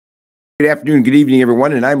Good afternoon, good evening,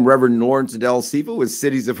 everyone. And I'm Reverend Lawrence Adele Sifa with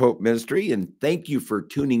Cities of Hope Ministry. And thank you for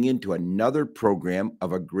tuning in to another program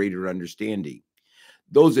of A Greater Understanding.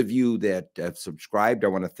 Those of you that have subscribed, I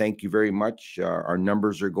want to thank you very much. Our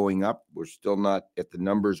numbers are going up. We're still not at the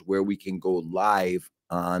numbers where we can go live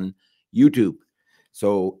on YouTube.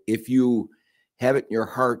 So if you have it in your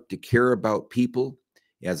heart to care about people,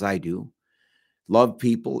 as I do, love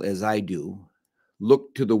people as I do,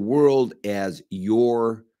 look to the world as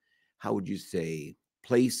your, how would you say,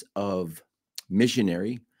 place of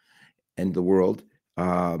missionary and the world,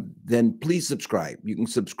 then please subscribe. You can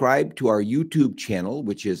subscribe to our YouTube channel,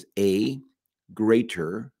 which is A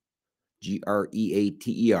Greater,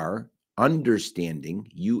 Greater, Understanding, Understanding,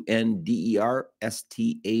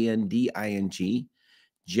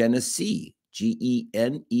 Genesee, Genesee,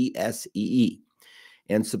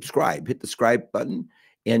 and subscribe. Hit the subscribe button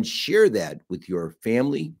and share that with your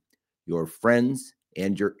family, your friends,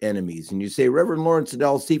 and your enemies. And you say, Reverend Lawrence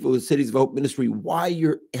Adele Sifa with Cities of Hope Ministry, why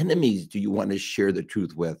your enemies do you want to share the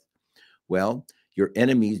truth with? Well, your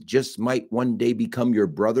enemies just might one day become your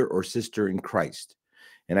brother or sister in Christ.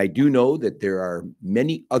 And I do know that there are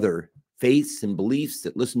many other faiths and beliefs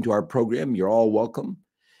that listen to our program. You're all welcome.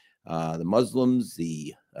 The Muslims,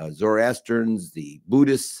 the Zoroastrians, the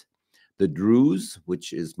Buddhists, the Druze,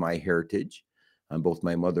 which is my heritage on both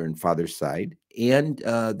my mother and father's side, and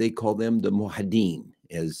they call them the Muhaddin,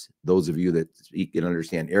 as those of you that speak and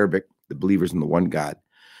understand Arabic, the believers in the one God.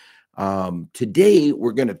 Today,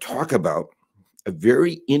 we're going to talk about a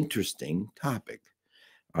very interesting topic.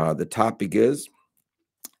 The topic is,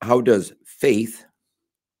 how does faith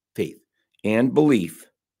and belief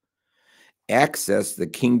access the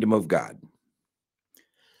kingdom of God?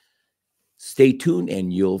 Stay tuned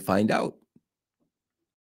and you'll find out.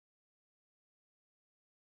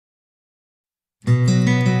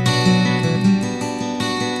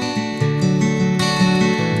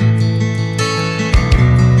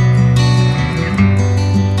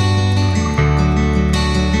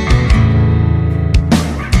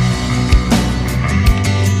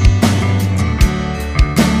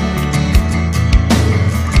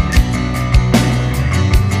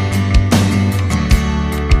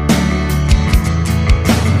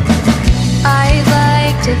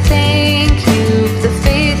 To thank you for the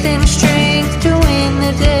faith and strength to win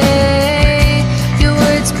the day. Your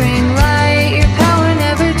words bring light, your power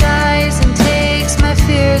never dies and takes my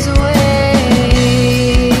fears away.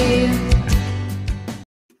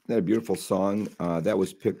 Isn't that a beautiful song? That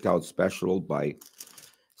was picked out special by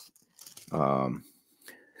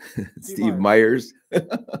Steve Myers.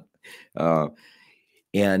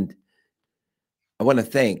 And I want to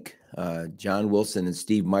thank John Wilson and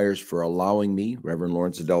Steve Myers for allowing me, Reverend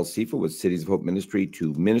Lawrence Adele Sifa with Cities of Hope Ministry,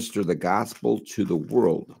 to minister the gospel to the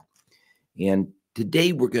world. And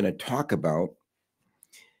today we're going to talk about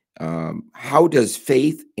how does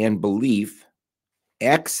faith and belief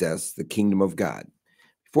access the kingdom of God.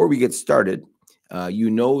 Before we get started, you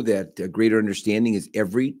know that Greater Understanding is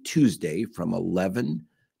every Tuesday from 11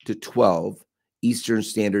 to 12 Eastern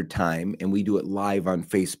Standard Time, and we do it live on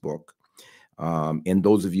Facebook. And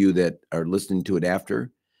those of you that are listening to it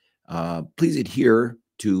after, please adhere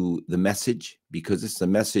to the message, because it's a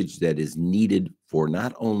message that is needed for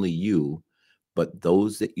not only you, but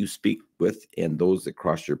those that you speak with and those that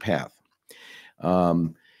cross your path.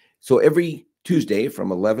 So every Tuesday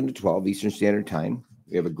from 11 to 12 Eastern Standard Time,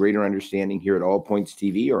 we have a Greater Understanding here at All Points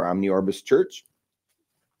TV or Omni Orbis Church.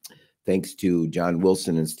 Thanks to John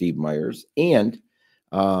Wilson and Steve Myers. And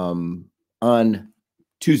on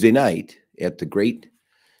Tuesday night, at the great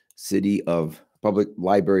city of Public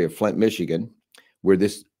Library of Flint, Michigan, where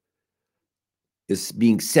this is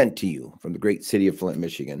being sent to you from the great city of Flint,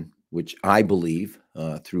 Michigan, which I believe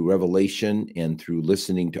through revelation and through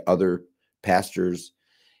listening to other pastors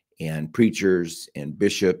and preachers and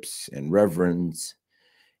bishops and reverends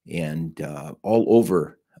and all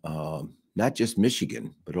over, not just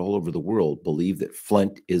Michigan, but all over the world, believe that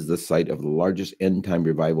Flint is the site of the largest end-time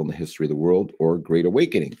revival in the history of the world, or Great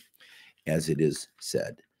Awakening, as it is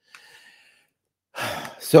said.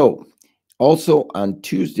 So, also on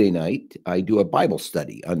Tuesday night, I do a Bible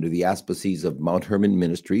study under the auspices of Mount Hermon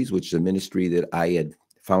Ministries, which is a ministry that I had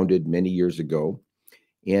founded many years ago.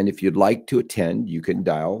 And if you'd like to attend, you can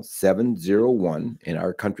dial 701, and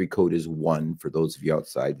our country code is 1 for those of you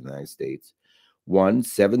outside the United States,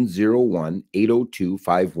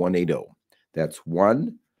 1-701-802-5180. That's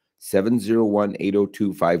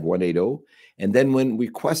 1-701-802-5180. And then when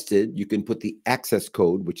requested, you can put the access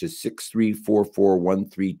code, which is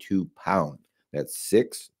 6344132#. That's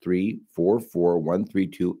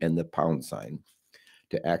 6344132 and the pound sign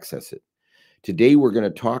to access it. Today, we're going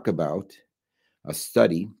to talk about a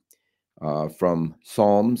study from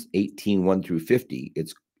Psalms 18, 1 through 50.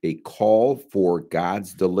 It's a call for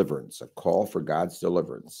God's deliverance, a call for God's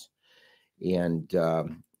deliverance. And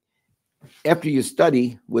after you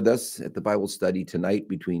study with us at the Bible study tonight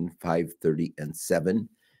between 5:30 and 7,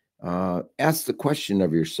 ask the question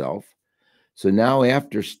of yourself. So now,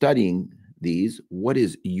 after studying these, what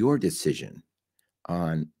is your decision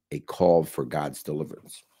on a call for God's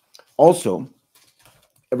deliverance? Also,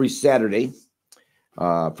 every Saturday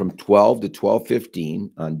from 12 to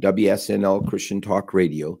 12:15 on WSNL Christian Talk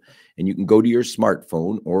Radio, and you can go to your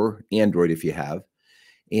smartphone or Android if you have,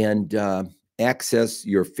 and access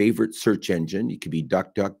your favorite search engine. It could be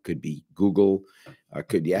DuckDuck, could be Google,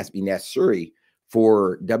 could be Siri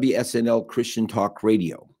for WSNL Christian Talk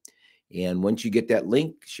Radio. And once you get that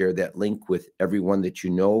link, share that link with everyone that you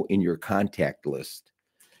know in your contact list.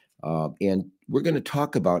 And we're going to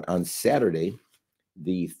talk about on Saturday,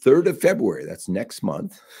 the 3rd of February, that's next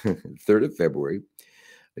month, 3rd of February,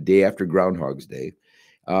 a day after Groundhog's Day,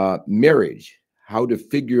 marriage, how to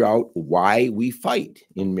figure out why we fight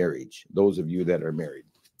in marriage, those of you that are married.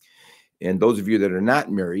 And those of you that are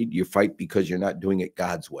not married, you fight because you're not doing it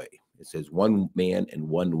God's way. It says one man and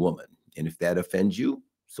one woman. And if that offends you,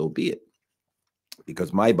 so be it.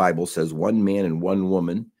 Because my Bible says one man and one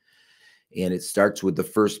woman, and it starts with the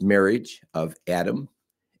first marriage of Adam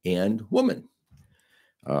and woman,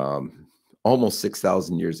 almost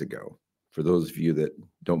 6,000 years ago, for those of you that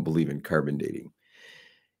don't believe in carbon dating.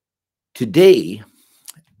 Today,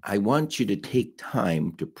 I want you to take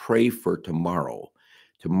time to pray for tomorrow.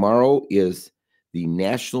 Tomorrow is the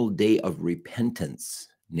National Day of Repentance.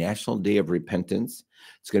 National Day of Repentance.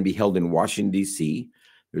 It's going to be held in Washington, D.C.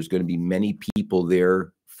 There's going to be many people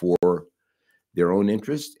there for their own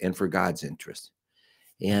interest and for God's interest.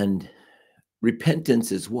 And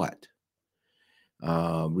repentance is what?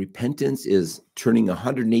 Repentance is turning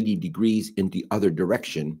 180 degrees in the other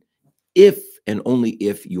direction if and only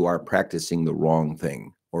if you are practicing the wrong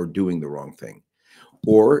thing or doing the wrong thing.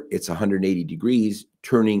 Or it's 180 degrees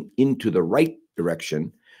turning into the right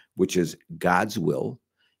direction, which is God's will.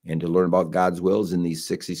 And to learn about God's will is in these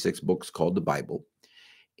 66 books called the Bible.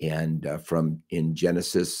 And from in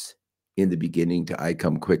Genesis in the beginning to I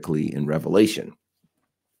Come Quickly in Revelation.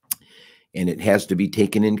 And it has to be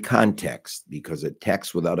taken in context, because a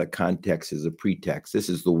text without a context is a pretext. This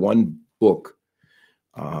is the one book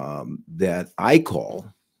that I call,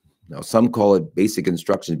 now some call it basic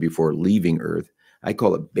instructions before leaving earth. I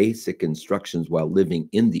call it basic instructions while living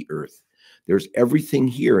in the earth. There's everything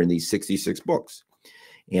here in these 66 books.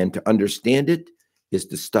 And to understand it is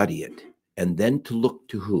to study it. And then to look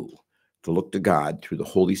to who? To look to God through the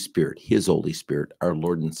Holy Spirit, his Holy Spirit, our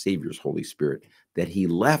Lord and Savior's Holy Spirit, that he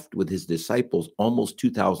left with his disciples almost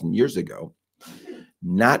 2,000 years ago,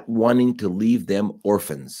 not wanting to leave them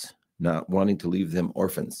orphans, not wanting to leave them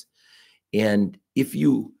orphans. And if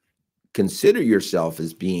you consider yourself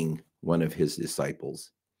as being one of his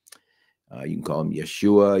disciples, you can call him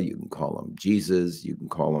Yeshua, you can call him Jesus, you can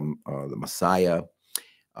call him the Messiah.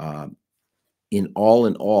 In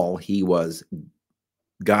all, he was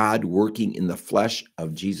God working in the flesh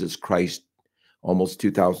of Jesus Christ almost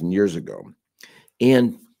 2,000 years ago.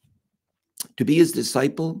 And to be his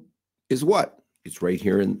disciple is what? It's right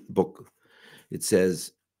here in the book. It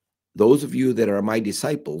says, those of you that are my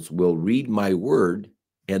disciples will read my word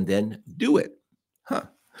and then do it.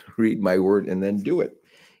 Read my word and then do it.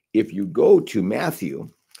 If you go to Matthew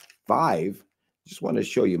 5, just want to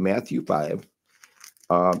show you Matthew 5.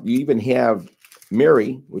 You even have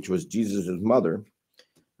Mary, which was Jesus's mother,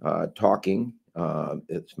 talking.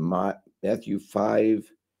 It's Matthew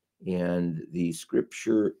 5, and the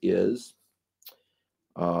scripture is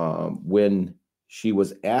when she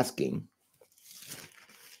was asking,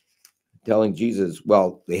 telling Jesus,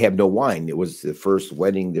 well, they have no wine. It was the first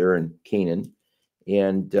wedding there in Canaan.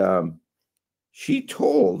 And she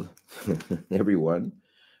told everyone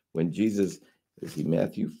when Jesus, let's see,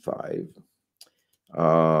 Matthew 5.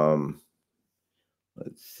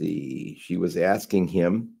 Let's see, she was asking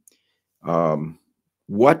him,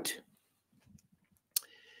 what?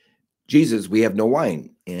 Jesus, we have no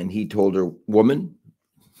wine. And he told her, woman,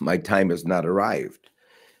 my time has not arrived.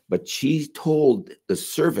 But she told the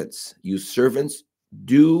servants, you servants,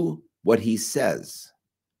 do what he says.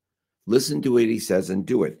 Listen to what he says and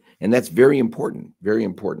do it. And that's very important, very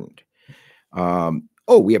important.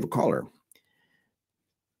 Oh, we have a caller.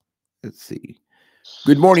 Let's see.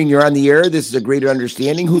 Good morning. You're on the air. This is A Greater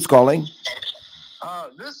Understanding. Who's calling?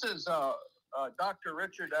 This is Dr.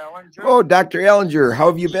 Richard Ellinger. Oh, Dr. Ellinger. How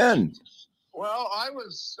have you been? Well, I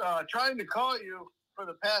was trying to call you for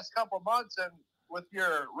the past couple months, and with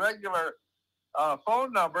your regular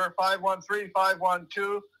phone number,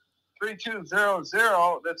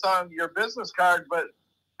 513-512-3200, that's on your business card, but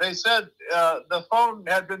they said the phone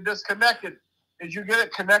had been disconnected. Did you get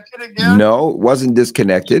it connected again? No, it wasn't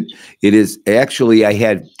disconnected. It is actually, I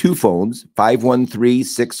had two phones,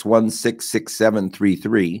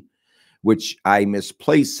 513-616-6733, which I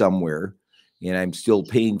misplaced somewhere and I'm still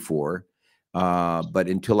paying for. But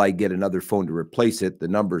until I get another phone to replace it, the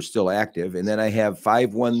number is still active. And then I have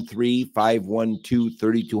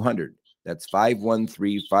 513-512-3200. That's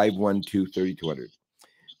 513-512-3200.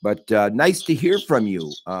 But nice to hear from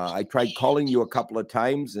you. I tried calling you a couple of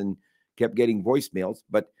times and kept getting voicemails.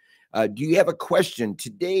 But do you have a question?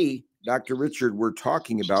 Today, Dr. Richard, we're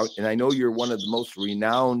talking about, and I know you're one of the most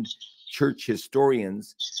renowned church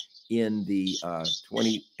historians in the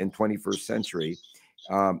 20th and 21st century.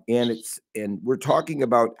 And we're talking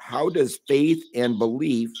about, how does faith and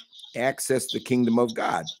belief access the kingdom of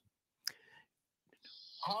God?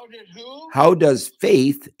 How did who? How does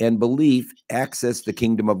faith and belief access the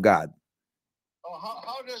kingdom of God? Oh,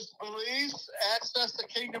 how does belief access the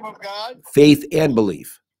kingdom of God? Faith and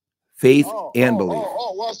belief. Faith and belief.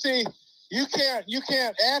 Well, see, you can't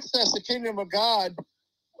access the kingdom of God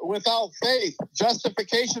without faith.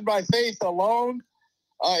 Justification by faith alone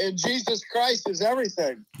in Jesus Christ is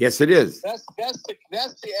everything. Yes, it is. That's the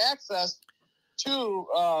access to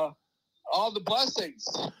all the blessings.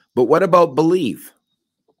 But what about belief?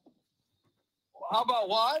 How about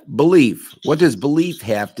what? Belief. What does belief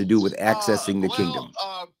have to do with accessing the kingdom?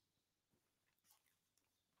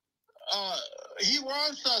 He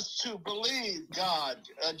wants us to believe God.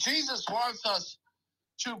 Jesus wants us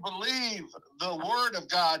to believe the word of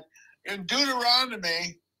God. In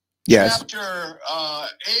Deuteronomy, Yes. chapter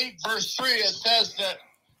 8, verse 3, it says that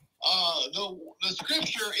the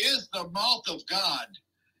scripture is the mouth of God.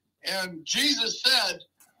 And Jesus said,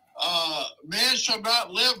 man shall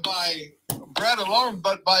not live by bread alone,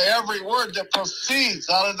 but by every word that proceeds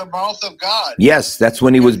out of the mouth of God. Yes, that's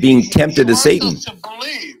when he was being tempted to Satan. He wants us to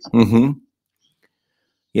believe. Mm-hmm.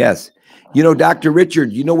 Yes. You know, Dr.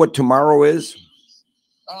 Richard, you know what tomorrow is?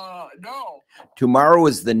 No. Tomorrow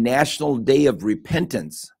is the National Day of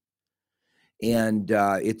Repentance. And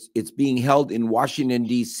it's being held in Washington,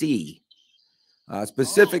 D.C.,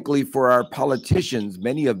 specifically for our politicians,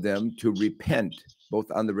 many of them, to repent, both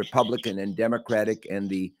on the Republican and Democratic and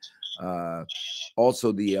the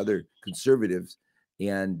also the other conservatives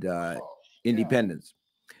and independents.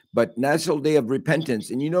 But National Day of Repentance.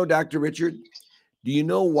 And you know, Dr. Richard, do you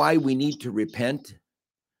know why we need to repent?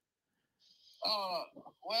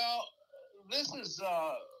 Well, this is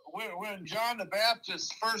when John the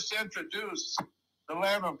Baptist first introduced the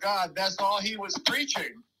Lamb of God. That's all he was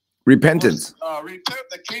preaching. Repentance. Repent,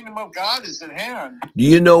 the kingdom of God is at hand. Do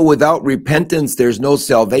you know without repentance, there's no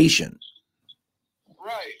salvation?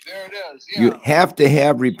 Right, there it is. Yeah. You have to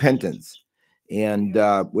have repentance. And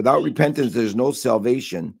without repentance, there's no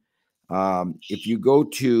salvation. If you go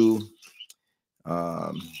to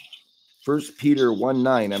 1 Peter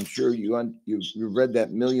 1:9, I'm sure you've read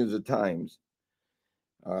that millions of times.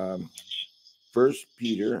 1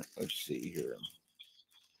 Peter, let's see here.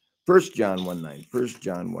 1 John 1:9. 1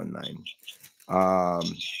 John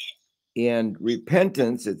 1:9. And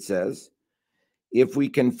repentance, it says, if we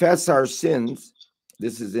confess our sins,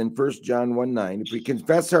 this is in 1 John 1:9. If we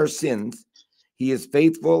confess our sins, he is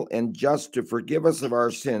faithful and just to forgive us of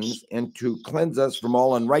our sins and to cleanse us from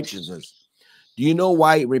all unrighteousness. Do you know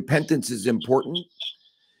why repentance is important?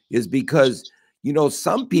 Is because, you know,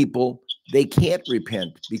 some people, they can't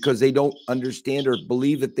repent because they don't understand or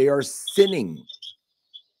believe that they are sinning.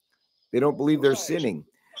 They don't believe they're sinning.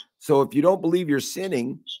 So if you don't believe you're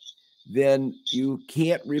sinning, then you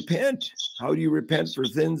can't repent. How do you repent for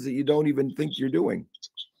sins that you don't even think you're doing?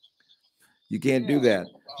 You can't do that.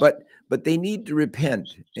 But they need to repent.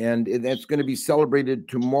 And that's going to be celebrated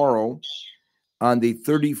tomorrow on the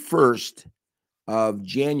 31st of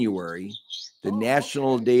January, the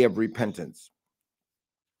National Day of Repentance.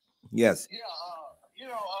 Yes. Yeah, you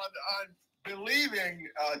know, on believing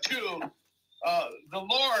too, the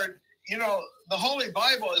Lord, you know, the Holy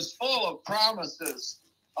Bible is full of promises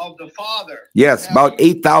of the Father. Yes, about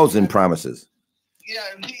 8,000 promises. Yeah,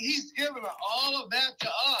 and he's given all of that to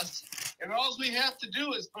us, and all we have to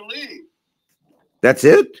do is believe. That's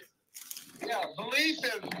it? Yeah, belief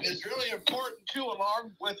is really important too,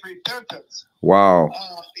 along with repentance. Wow.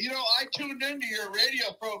 You know, I tuned into your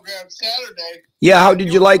radio program Saturday. Yeah, how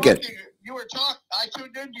did you like it? You were talking. I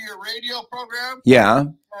tuned into your radio program. Yeah.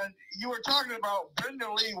 And you were talking about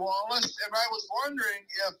Brenda Lee Wallace, and I was wondering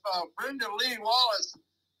if Brenda Lee Wallace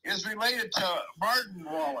is related to Martin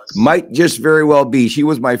Wallace. Might just very well be. She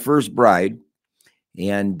was my first bride,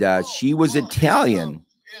 and she was Italian.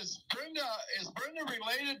 Is Brenda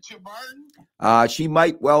related to Martin? She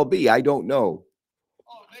might well be. I don't know.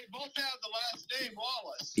 Oh, they both have the last name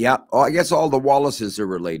Wallace. Yeah. Oh, I guess all the Wallaces are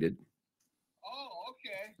related. Oh,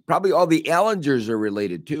 okay. Probably all the Allengers are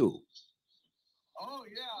related too. Oh,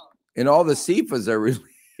 yeah. And all the Cephas are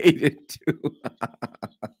related too.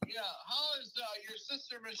 Yeah. How is your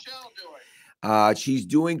sister Michelle doing? She's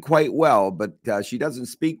doing quite well, but she doesn't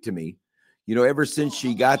speak to me. You know, ever since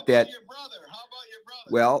she got that. Your brother? How about your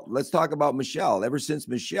brother? Well, let's talk about Michelle. Ever since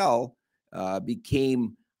Michelle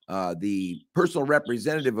became the personal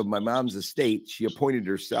representative of my mom's estate, she appointed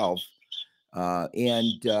herself,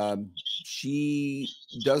 and she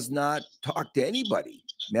does not talk to anybody.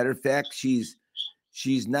 Matter of fact, she's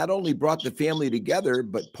not only brought the family together,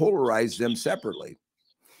 but polarized them separately,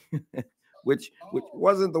 which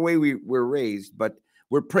wasn't the way we were raised. But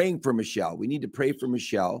we're praying for Michelle. We need to pray for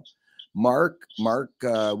Michelle. Mark,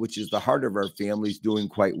 which is the heart of our family, is doing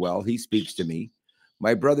quite well. He speaks to me.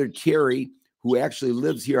 My brother Terry, who actually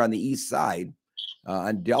lives here on the east side,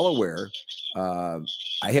 on Delaware, I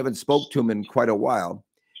haven't spoke to him in quite a while,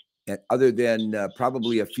 other than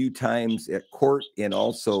probably a few times at court and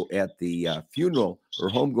also at the funeral or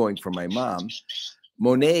homegoing for my mom.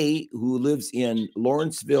 Monet, who lives in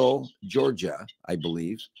Lawrenceville, Georgia, I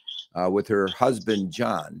believe, with her husband,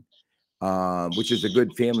 John, which is a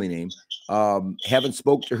good family name. Haven't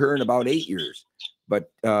spoke to her in about 8 years,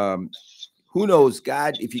 but who knows?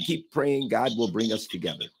 God, if you keep praying, God will bring us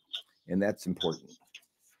together, and that's important.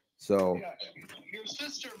 So, yeah. Your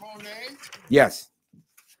sister Monet? Yes.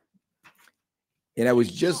 And I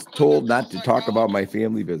was just told not to talk about my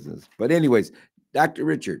family business. But anyways, Dr.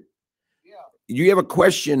 Richard, Yeah. you have a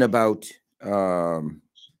question about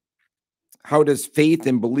how does faith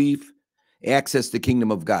and belief access the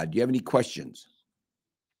kingdom of God? Do you have any questions?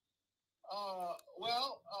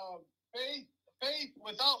 Faith.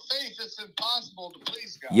 Without faith, it's impossible to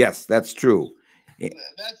please God. Yes, that's true. You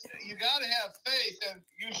got to have faith, and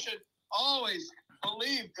you should always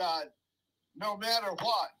believe God, no matter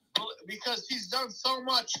what, because He's done so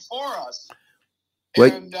much for us,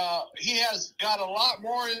 and He has got a lot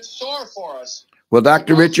more in store for us. Well,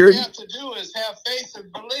 Dr. Richard, all you have to do is have faith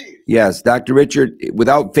and believe. Yes, Dr. Richard,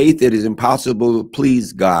 without faith, it is impossible to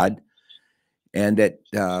please God, and that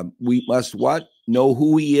we must what? Know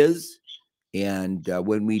who He is. And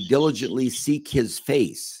when we diligently seek His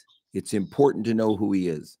face, it's important to know who He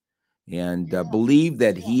is and believe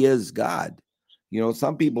that He is God. You know,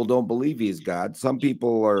 some people don't believe He is God. Some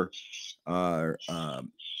people are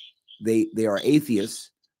they are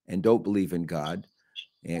atheists and don't believe in God.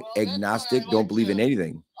 And agnostic, don't believe in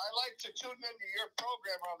anything. I like to tune into your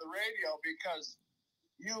program on the radio because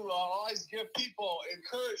you always give people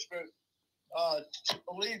encouragement to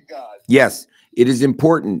believe God. Yes, it is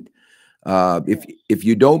important. If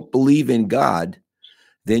you don't believe in God,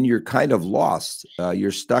 then you're kind of lost.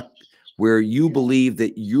 You're stuck where you believe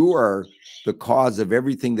that you are the cause of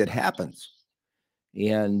everything that happens.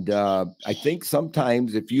 And I think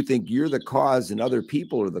sometimes if you think you're the cause and other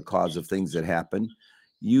people are the cause of things that happen,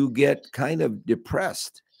 you get kind of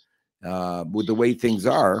depressed with the way things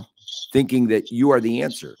are, thinking that you are the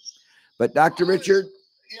answer. But Dr. Richard?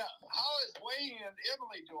 How is Wayne and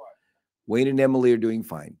Emily doing? Wayne and Emily are doing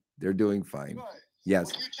fine. They're doing fine. Good.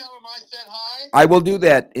 Yes. Will you tell them I said hi? I will do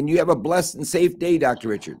that. And you have a blessed and safe day, Dr.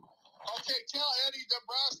 Richard. Okay, tell Eddie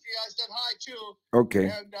Dombrowski I said hi too. Okay.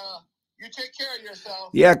 And you take care of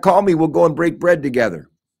yourself. Yeah, call me. We'll go and break bread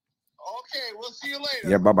together. Okay, we'll see you later.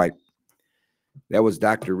 Yeah, bye-bye. That was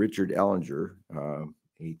Dr. Richard Ellinger,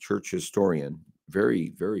 a church historian, very,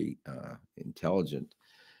 very intelligent.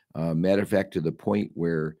 Matter of fact, to the point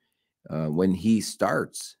where when he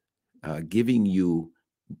starts giving you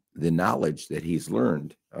the knowledge that he's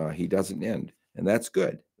learned, he doesn't end. And that's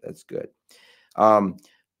good. That's good.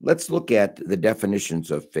 Let's look at the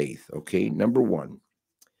definitions of faith. Okay. Number one,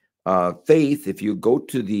 faith, if you go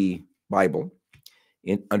to the Bible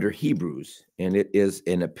under Hebrews, and it is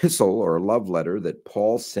an epistle or a love letter that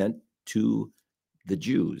Paul sent to the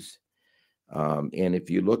Jews. And if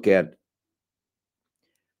you look at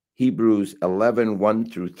Hebrews 11, 1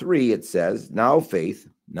 through 3, it says, now faith,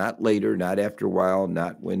 not later, not after a while,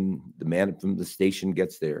 not when the man from the station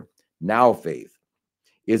gets there. Now faith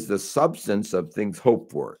is the substance of things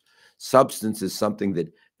hoped for. Substance is something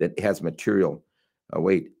that has material.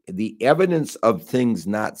 The evidence of things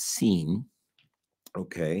not seen.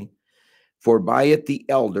 Okay. For by it the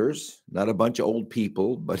elders, not a bunch of old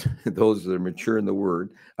people, but those that are mature in the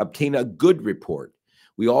word, obtain a good report.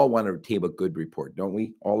 We all want to obtain a good report, don't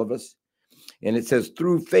we? All of us. And it says,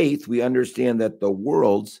 through faith, we understand that the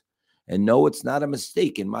worlds, and no, it's not a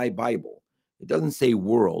mistake in my Bible. It doesn't say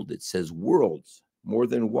world, it says worlds, more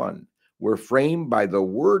than one. Were framed by the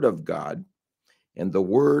word of God, and the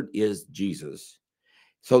word is Jesus,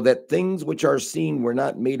 so that things which are seen were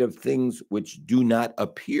not made of things which do not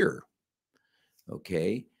appear.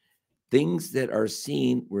 Okay? Things that are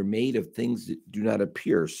seen were made of things that do not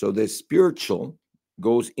appear. So the spiritual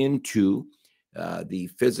goes into the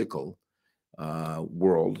physical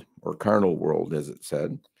world, or carnal world, as it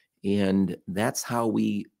said. And that's how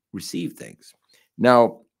we receive things.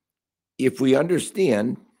 Now, if we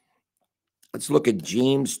understand, let's look at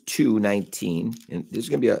James 2:19. And there's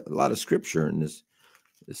going to be a lot of scripture in this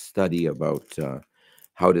study about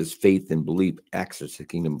how does faith and belief access the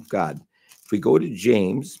kingdom of God. If we go to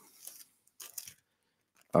James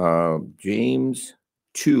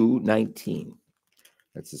 2:19,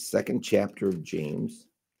 that's the second chapter of James,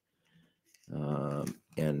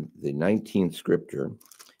 and the 19th scripture.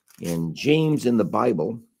 And James in the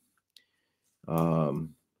Bible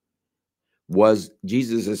was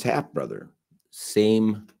Jesus' half-brother,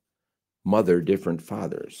 same mother, different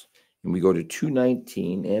fathers. And we go to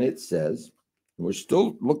 2:19, and it says, we're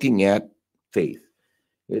still looking at faith.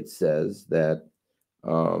 It says that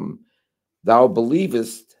thou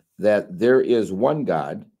believest that there is one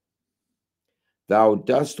God, thou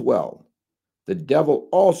dost well. The devil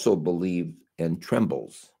also believed and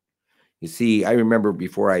trembles. You see, I remember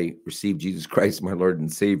before I received Jesus Christ, my Lord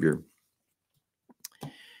and Savior,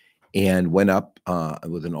 and went up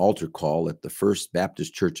with an altar call at the First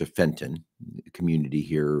Baptist Church of Fenton, a community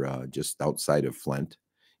here just outside of Flint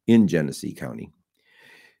in Genesee County,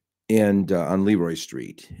 and on Leroy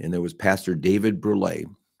Street. And there was Pastor David Brule.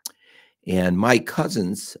 And my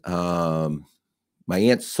cousins, my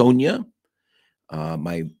Aunt Sonia,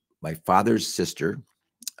 my father's sister,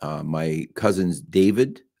 my cousins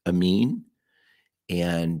David Amin,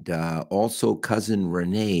 and also cousin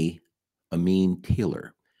Renee Amin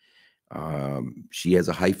Taylor. She has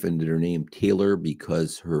a hyphen in her name, Taylor,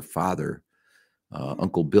 because her father,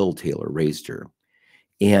 Uncle Bill Taylor, raised her.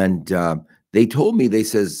 And they told me, they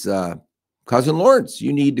says, Cousin Lawrence,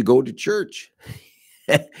 you need to go to church.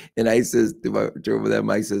 And I says to them,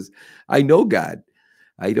 I says, I know God.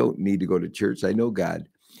 I don't need to go to church. I know God.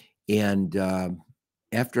 And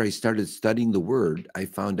after I started studying the word, I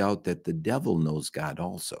found out that the devil knows God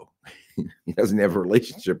also. He doesn't have a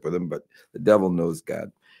relationship with him, but the devil knows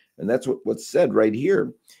God. And that's what's said right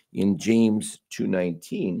here in James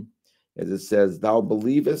 2:19, as it says, thou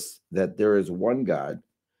believest that there is one God,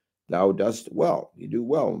 thou dost well. You do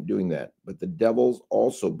well in doing that. But the devils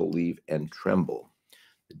also believe and tremble.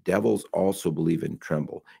 The devils also believe and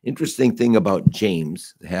tremble. Interesting thing about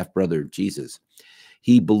James, the half-brother of Jesus,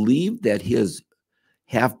 he believed that his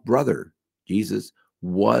half-brother, Jesus,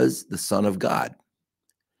 was the Son of God.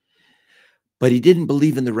 But he didn't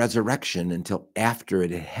believe in the resurrection until after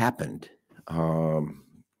it had happened.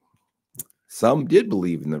 Some did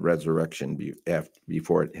believe in the resurrection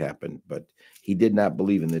before it happened, but he did not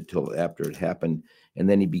believe in it until after it happened. And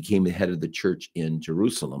then he became the head of the church in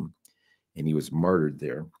Jerusalem, and he was martyred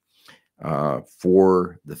there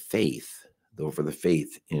for the faith,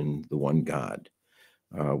 in the one God,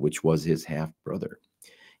 which was his half-brother.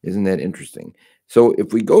 Isn't that interesting? So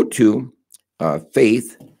if we go to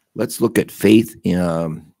faith, let's look at faith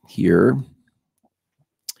here.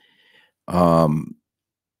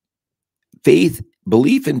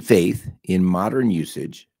 Belief and faith in modern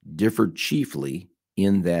usage differ chiefly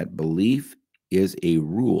in that belief is a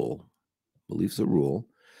rule. Belief's a rule,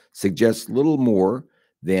 suggests little more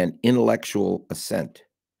than intellectual assent.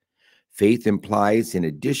 Faith implies, in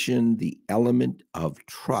addition, the element of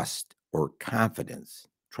trust or confidence,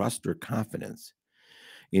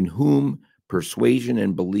 in whom persuasion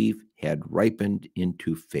and belief had ripened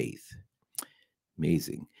into faith.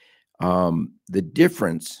 Amazing. The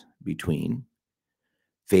difference between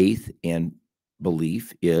faith and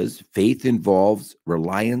belief is faith involves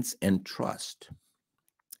reliance and trust,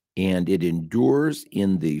 and it endures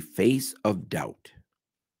in the face of doubt.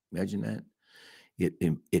 Imagine that.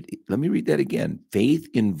 Let me read that again. Faith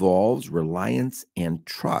involves reliance and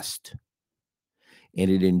trust,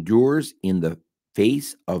 and it endures in the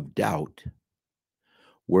face of doubt,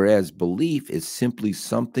 whereas belief is simply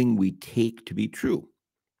something we take to be true.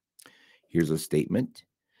 Here's a statement.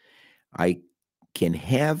 I can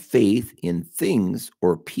have faith in things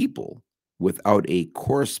or people without a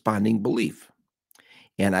corresponding belief,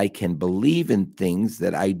 and I can believe in things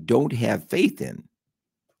that I don't have faith in.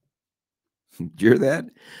 Do you hear that?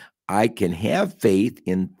 I can have faith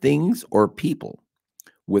in things or people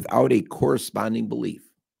without a corresponding belief.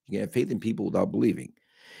 You can have faith in people without believing.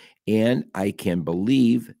 And I can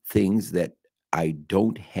believe things that I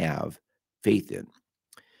don't have faith in.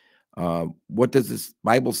 What does this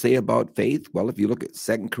Bible say about faith? Well, if you look at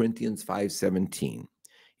 2 Corinthians 5:17,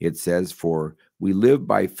 it says, "For we live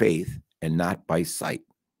by faith and not by sight."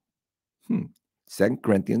 2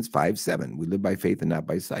 Corinthians 5:7, we live by faith and not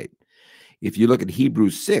by sight. If you look at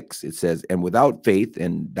Hebrews 6, it says, "And without faith,"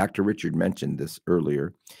 and Dr. Richard mentioned this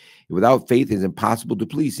earlier, "without faith it is impossible to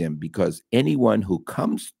please him, because anyone who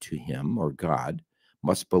comes to him," or God,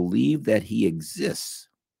 "must believe that he exists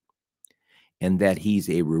and that he's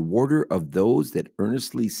a rewarder of those that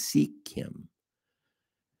earnestly seek him."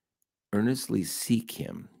 Earnestly seek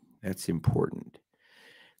him. That's important.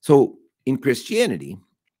 So in Christianity,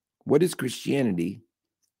 what is Christianity?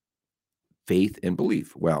 Faith and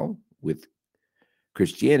belief. Well, with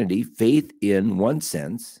Christianity, faith in one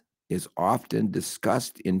sense is often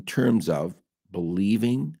discussed in terms of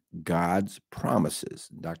believing God's promises.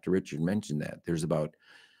 Dr. Richard mentioned that. There's about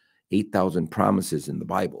 8,000 promises in the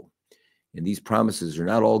Bible. And these promises are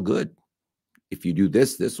not all good. If you do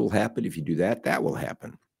this, this will happen. If you do that, that will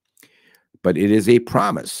happen. But it is a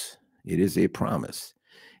promise. It is a promise.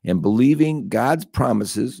 And believing God's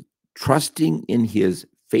promises, trusting in his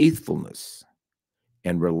faithfulness,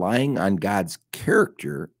 and relying on God's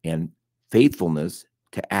character and faithfulness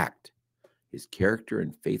to act. His character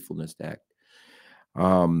and faithfulness to act.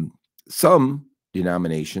 Some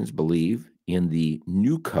denominations believe in the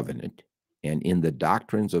new covenant and in the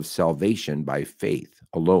doctrines of salvation by faith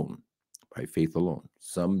alone. By faith alone.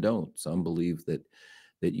 Some don't. Some believe that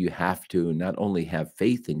you have to not only have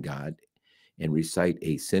faith in God and recite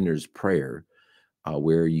a sinner's prayer,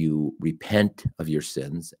 where you repent of your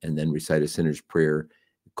sins and then recite a sinner's prayer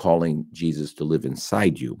calling Jesus to live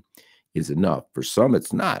inside you is enough. For some,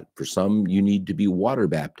 it's not. For some, you need to be water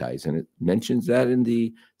baptized. And it mentions that in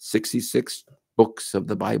the 66 books of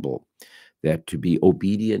the Bible, that to be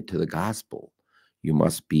obedient to the gospel, you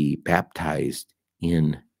must be baptized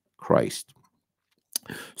in Christ.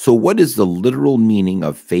 So what is the literal meaning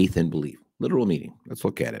of faith and belief? Literal meaning. Let's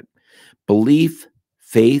look at it. Belief,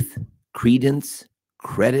 faith, credence,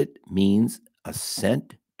 credit means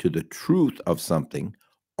assent to the truth of something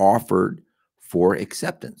offered for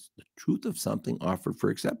acceptance. The truth of something offered for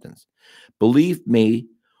acceptance. Belief may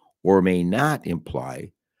or may not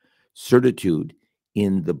imply certitude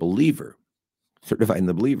in the believer, certifying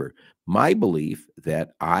the believer. My belief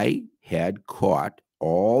that I had caught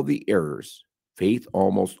all the errors, faith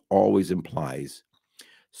almost always implies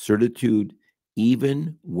certitude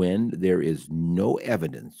even when there is no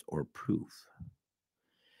evidence or proof.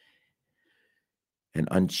 An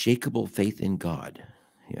unshakable faith in God.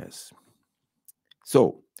 Yes.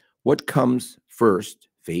 So, what comes first,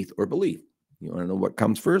 faith or belief? You want to know what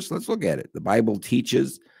comes first? Let's look at it. The Bible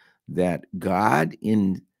teaches that God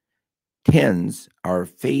intends our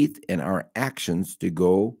faith and our actions to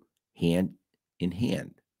go hand in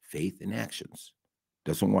hand. Faith and actions.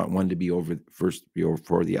 Doesn't want one to be over first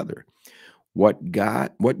before the other. What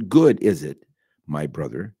good is it, my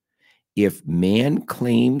brother, if man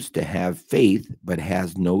claims to have faith but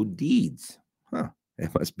has no deeds?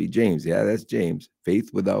 That must be James. Yeah, that's James. Faith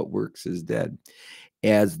without works is dead.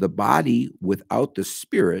 As the body without the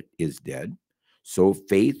spirit is dead, so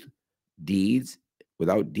faith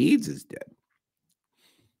without deeds is dead.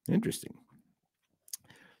 Interesting.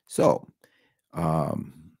 So,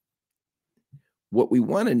 what we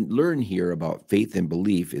want to learn here about faith and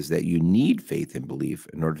belief is that you need faith and belief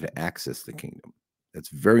in order to access the kingdom. That's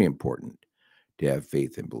very important, to have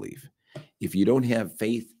faith and belief. If you don't have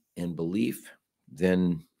faith and belief,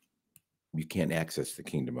 then you can't access the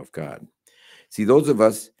kingdom of God. See, those of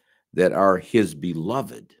us that are his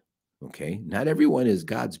beloved, okay, not everyone is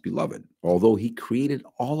God's beloved, although he created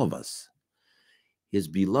all of us. His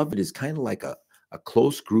beloved is kind of like a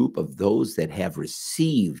close group of those that have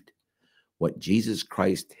received what Jesus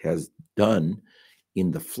Christ has done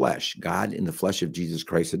in the flesh. God in the flesh of Jesus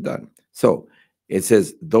Christ had done. So it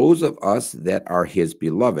says, those of us that are his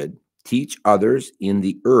beloved teach others in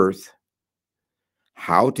the earth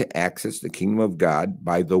how to access the kingdom of God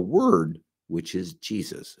by the word, which is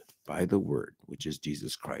Jesus, by the word, which is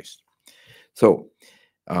Jesus Christ. So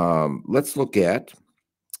let's look at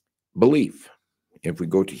belief. If we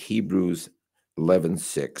go to Hebrews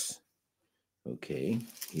 11:6, okay,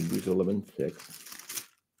 Hebrews 11:6,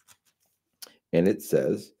 and it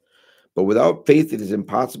says, but without faith it is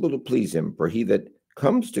impossible to please him, for he that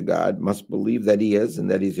comes to God must believe that he is, and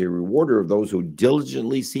that he's a rewarder of those who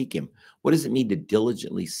diligently seek him. What does it mean to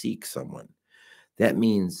diligently seek someone? That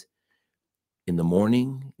means in the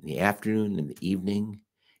morning, in the afternoon, in the evening,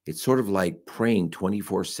 It's sort of like praying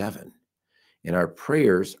 24/7. And our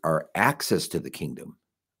prayers are access to the kingdom,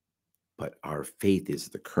 but our faith is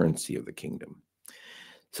the currency of the kingdom.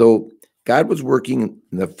 So God was working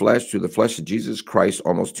in the flesh through the flesh of Jesus Christ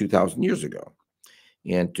almost 2,000 years ago.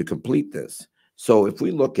 And to complete this, so if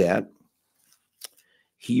we look at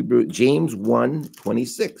James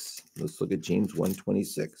 1:26, let's look at James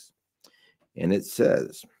 1:26. And it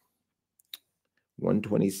says,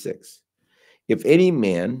 1:26, if any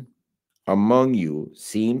man among you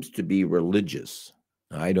seems to be religious.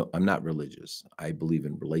 I'm not religious. I believe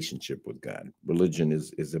in relationship with God. Religion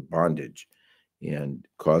is a bondage and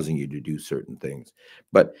causing you to do certain things.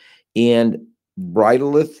 And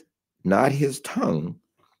bridleth not his tongue,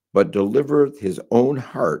 but delivereth his own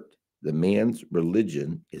heart, the man's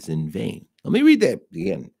religion is in vain. Let me read that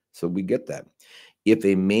again so we get that. If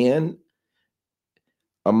a man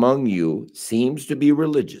among you seems to be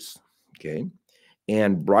religious, okay,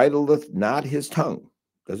 and bridleth not his tongue,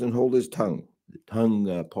 doesn't hold his tongue. The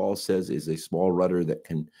tongue, Paul says, is a small rudder that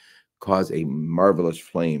can cause a marvelous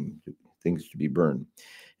flame, things to be burned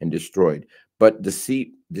and destroyed. But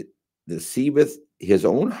deceiveth his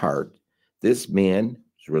own heart, this man's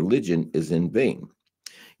religion is in vain.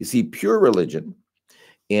 You see, pure religion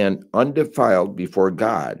and undefiled before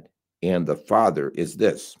God and the Father is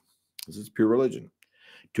this. This is pure religion.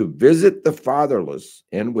 To visit the fatherless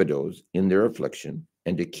and widows in their affliction,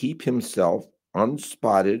 and to keep himself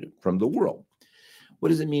unspotted from the world. What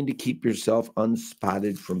does it mean to keep yourself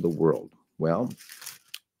unspotted from the world? Well,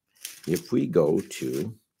 if we go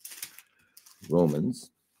to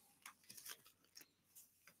Romans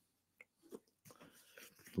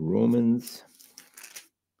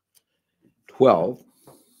 12,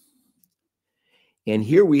 and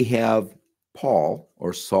here we have Paul,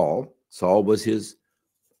 or Saul. Saul was his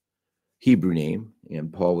Hebrew name,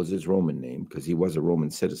 and Paul was his Roman name because he was a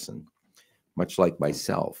Roman citizen. Much like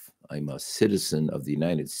myself, I'm a citizen of the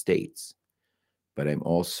United States, but I'm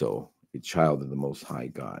also a child of the Most High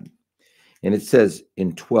God. And it says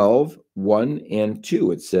in 12:1 and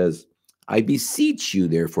 2, it says, I beseech you,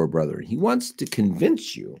 therefore, brethren. He wants to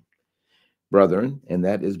convince you, brethren, and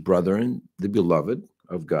that is brethren, the beloved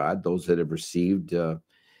of God, those that have received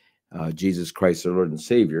Jesus Christ, our Lord and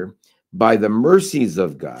Savior, by the mercies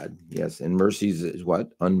of God, yes, and mercies is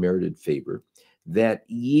what? Unmerited favor, that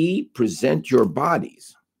ye present your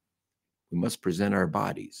bodies. We must present our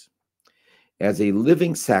bodies as a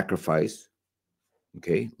living sacrifice,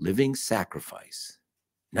 okay? Living sacrifice,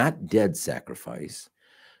 not dead sacrifice,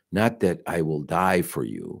 not that I will die for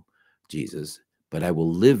you, Jesus, but I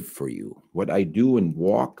will live for you. What I do and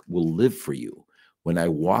walk will live for you. When I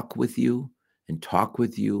walk with you and talk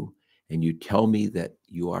with you, and you tell me that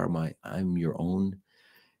I'm your own,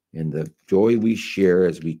 and the joy we share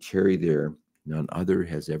as we tarry there, none other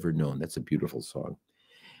has ever known. That's a beautiful song.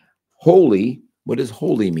 Holy, what does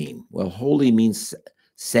holy mean? Well, holy means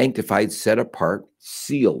sanctified, set apart,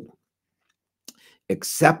 sealed,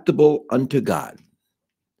 acceptable unto God,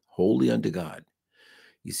 holy unto God.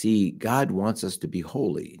 You see, God wants us to be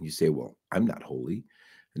holy. And you say, well, I'm not holy,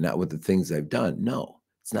 and not with the things I've done. No.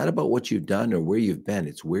 It's not about what you've done or where you've been.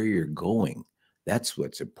 It's where you're going. That's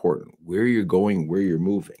what's important. Where you're going, where you're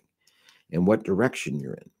moving, and what direction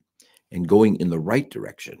you're in, and going in the right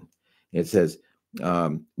direction. It says,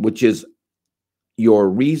 which is your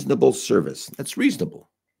reasonable service. That's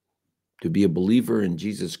reasonable. To be a believer in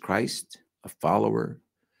Jesus Christ, a follower,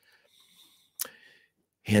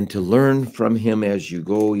 and to learn from him as you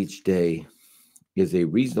go each day is a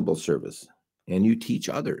reasonable service. And you teach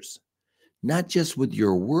others. Not just with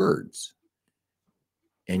your words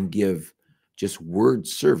and give just word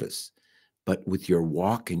service, but with your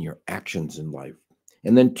walk and your actions in life.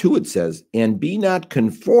 And then 2, it says, and be not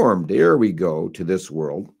conformed, there we go, to this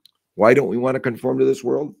world. Why don't we want to conform to this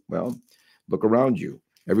world? Well, look around you.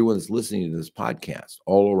 Everyone's listening to this podcast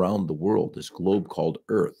all around the world, this globe called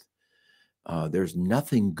Earth. There's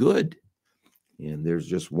nothing good. And there's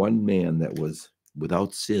just one man that was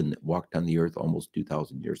without sin that walked on the earth almost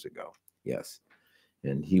 2,000 years ago. Yes.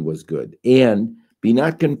 And he was good. And be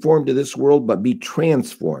not conformed to this world, but be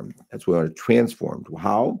transformed. That's what we're transformed.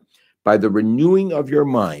 How? By the renewing of your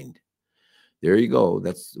mind. There you go.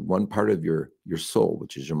 That's one part of your soul,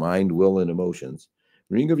 which is your mind, will, and emotions.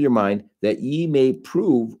 Renewing of your mind, that ye may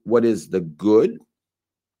prove what is the good,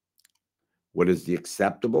 what is the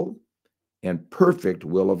acceptable, and perfect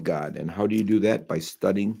will of God. And how do you do that? By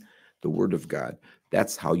studying the Word of God.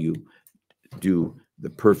 That's how you do the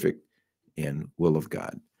perfect and will of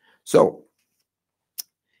God. So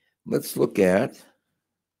let's look at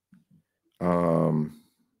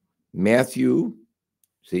Matthew.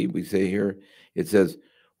 See, we say here, it says,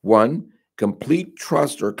 One, complete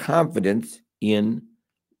trust or confidence in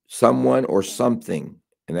someone or something,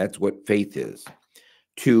 and that's what faith is.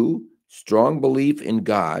 Two, strong belief in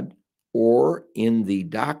God or in the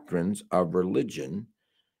doctrines of religion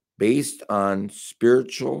based on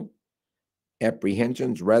spiritual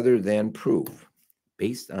apprehensions rather than proof.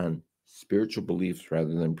 Based on spiritual beliefs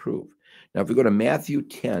rather than proof. Now, if we go to Matthew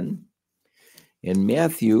 10, in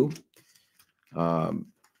Matthew,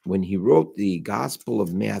 when he wrote the Gospel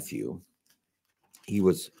of Matthew, he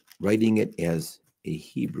was writing it as a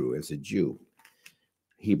Hebrew, as a Jew.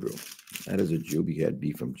 Hebrew, not as a Jew, he had to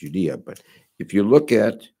be from Judea. But if you look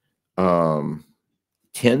at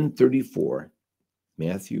 10:34,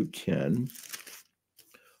 Matthew 10,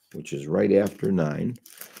 which is right after 9,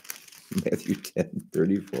 Matthew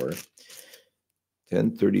 10:34,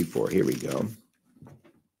 10:34, here we go.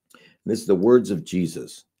 This is the words of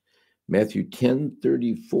Jesus. Matthew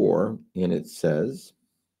 10:34, and it says,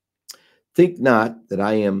 "Think not that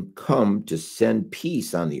I am come to send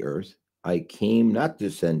peace on the earth. I came not to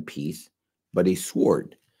send peace, but a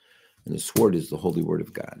sword." And the sword is the holy word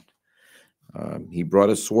of God. He brought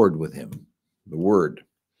a sword with him, the word.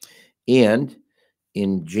 And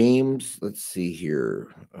in James, let's see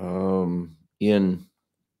here, in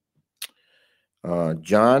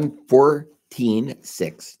John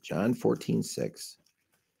 14:6, John 14:6,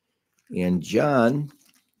 and John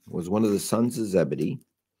was one of the sons of Zebedee,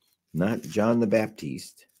 not John the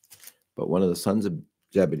Baptist, but one of the sons of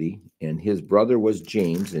Zebedee, and his brother was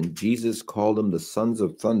James, and Jesus called them the sons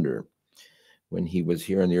of thunder when he was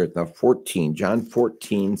here on the earth. Now, John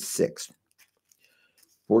 14:6,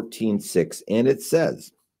 14:6, and it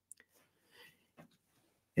says,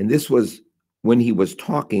 and this was when he was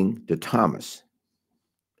talking to Thomas.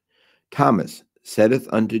 Thomas saith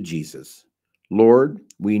unto Jesus, Lord,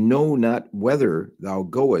 we know not whither thou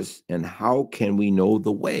goest, and how can we know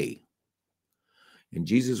the way? And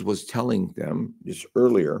Jesus was telling them just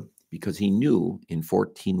earlier, because he knew in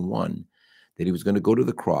 14:1 that he was going to go to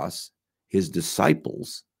the cross. His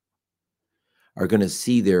disciples are going to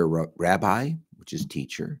see their rabbi, which is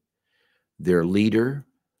teacher, their leader,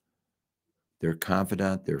 their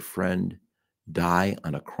confidant, their friend, die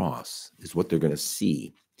on a cross, is what they're going to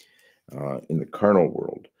see in the carnal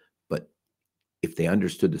world. But if they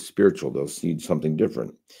understood the spiritual, they'll see something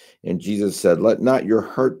different. And Jesus said, let not your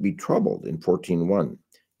heart be troubled in 14:1.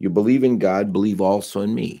 You believe in God, believe also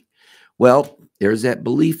in me. Well, there's that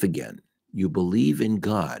belief again. You believe in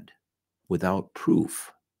God without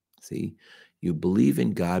proof. See, you believe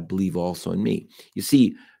in God, believe also in me. You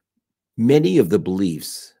see, many of the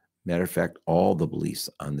beliefs, matter of fact, all the beliefs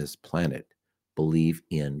on this planet believe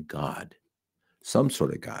in God, some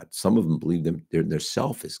sort of God. Some of them believe their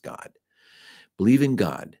self is God. Believe in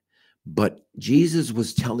God. But Jesus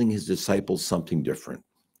was telling his disciples something different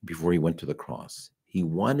before he went to the cross. He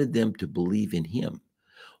wanted them to believe in him.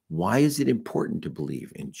 Why is it important to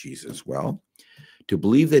believe in Jesus? Well, to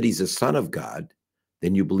believe that he's a son of God,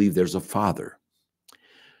 then you believe there's a father.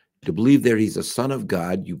 To believe that he's a son of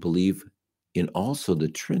God, you believe in also the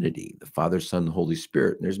Trinity, the Father, Son, and Holy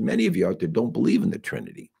Spirit. And there's many of you out there don't believe in the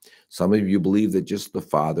Trinity. Some of you believe that just the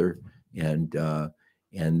Father and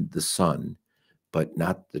the Son, but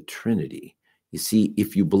not the Trinity. You see,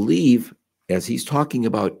 if you believe, as he's talking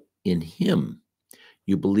about in him,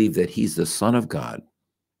 you believe that he's the Son of God.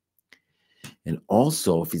 And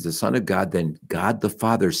also, if he's the Son of God, then God the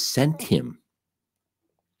Father sent him.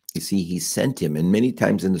 You see, he sent him. And many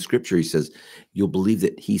times in the scripture, he says, you'll believe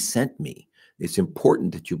that he sent me. It's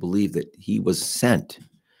important that you believe that he was sent.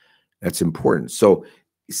 That's important. So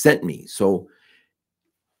he sent me. So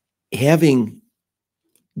having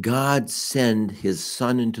God send his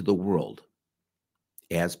son into the world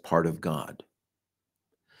as part of God,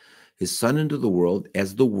 his son into the world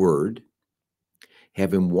as the word,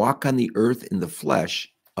 have him walk on the earth in the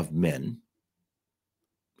flesh of men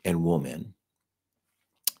and women,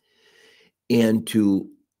 and to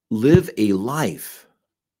live a life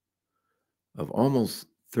of almost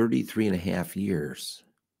 33 and a half years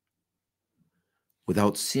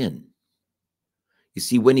without sin. You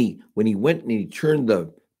see, when he went and he turned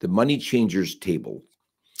the money changers table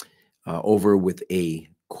over with a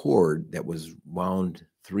cord that was wound,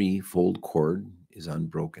 threefold cord is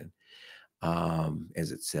unbroken,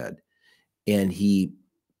 as it said, and he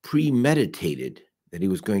premeditated that he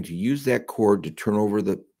was going to use that cord to turn over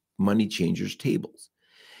the money changers tables.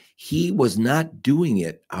 He was not doing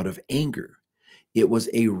it out of anger. It was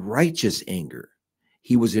a righteous anger.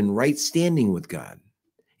 He was in right standing with God.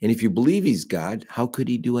 And if you believe he's God, how could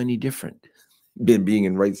he do any different than being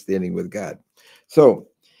in right standing with God? So,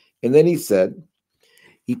 and then he said,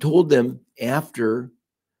 he told them after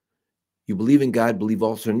you believe in God, believe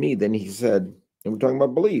also in me. Then he said, and we're talking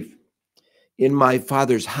about belief, in my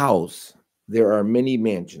Father's house, there are many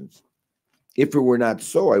mansions. If it were not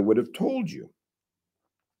so, I would have told you.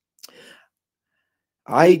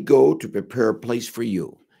 I go to prepare a place for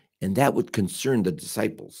you. And that would concern the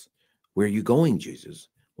disciples. Where are you going, Jesus?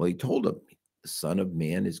 Well, he told them, the Son of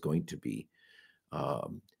Man is going to be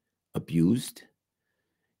abused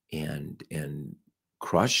and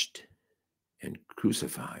crushed and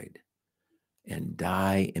crucified and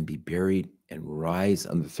die and be buried and rise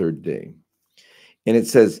on the third day. And it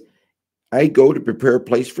says, I go to prepare a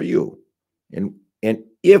place for you. And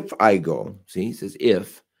if I go, see, he says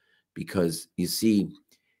if, because you see,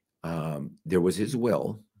 there was his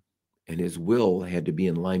will, and his will had to be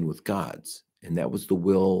in line with God's. And that was the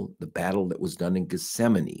will, the battle that was done in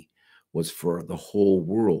Gethsemane was for the whole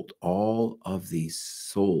world, all of these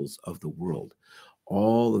souls of the world,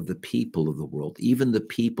 all of the people of the world, even the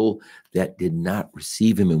people that did not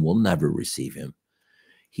receive him and will never receive him.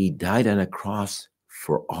 He died on a cross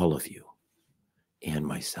for all of you and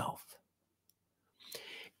myself.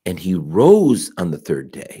 And he rose on the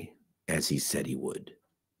third day, as he said he would,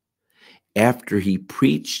 after he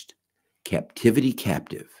preached captivity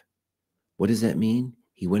captive. What does that mean?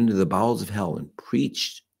 He went into the bowels of hell and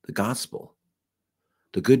preached the gospel,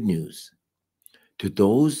 the good news, to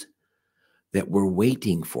those that were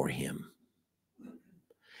waiting for him.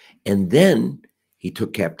 And then he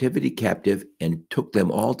took captivity captive and took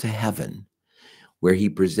them all to heaven, where he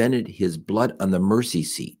presented his blood on the mercy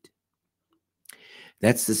seat.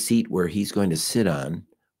 That's the seat where he's going to sit on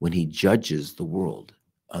when he judges the world,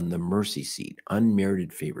 on the mercy seat,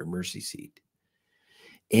 unmerited favor, mercy seat.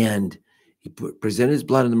 And he presented his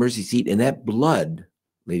blood on the mercy seat, and that blood,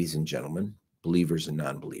 ladies and gentlemen, believers and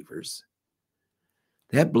non-believers,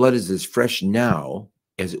 that blood is as fresh now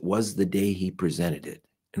as it was the day he presented it.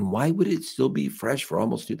 And why would it still be fresh for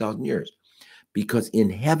almost 2,000 years? Because in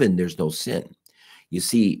heaven, there's no sin. You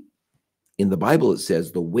see, in the Bible, it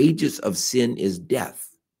says the wages of sin is death,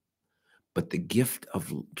 but the gift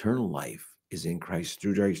of eternal life is in Christ,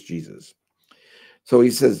 through Christ Jesus. So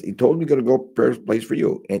he says, he told me to go prepare a place for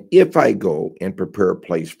you. And if I go and prepare a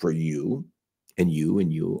place for you, and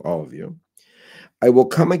you, all of you, I will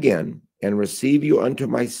come again and receive you unto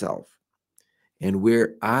myself. And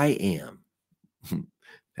where I am,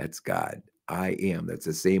 that's God. I am. That's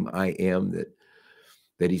the same I am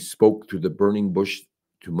that he spoke through the burning bush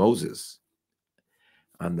to Moses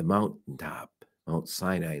on the mountaintop, Mount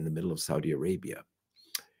Sinai in the middle of Saudi Arabia,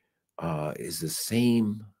 is the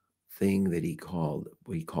same thing that he called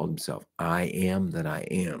himself. I am that I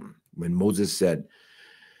am. When Moses said,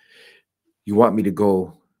 you want me to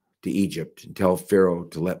go to Egypt and tell Pharaoh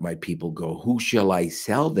to let my people go, who shall I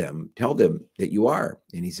tell them that you are?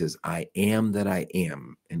 And he says, I am that I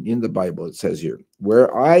am. And in the Bible, it says here,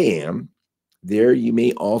 where I am, there you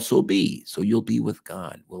may also be. So you'll be with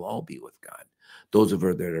God. We'll all be with God. Those of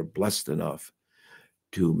us that are blessed enough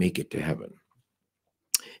to make it to heaven.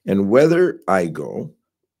 And whether I go,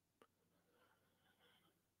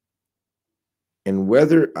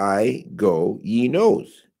 ye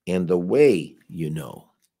knows, and the way you know.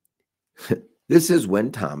 This is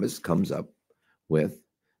when Thomas comes up with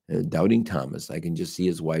doubting Thomas. I can just see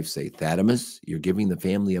his wife say, Thaddeus, you're giving the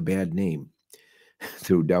family a bad name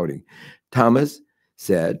through doubting. Thomas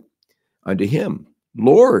said unto him,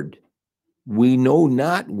 Lord, we know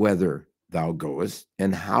not whither thou goest,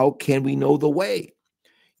 and how can we know the way?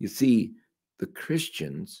 You see, the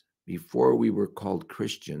Christians, before we were called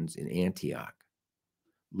Christians in Antioch,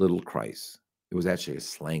 little Christ, it was actually a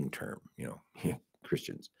slang term,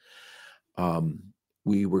 Christians.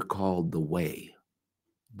 We were called the way.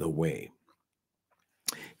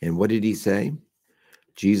 And what did he say?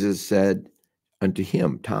 Jesus said unto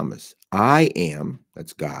him, Thomas, I am,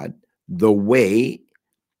 that's God, the way,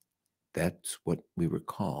 that's what we were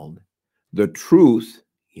called, the truth,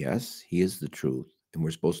 yes, he is the truth, and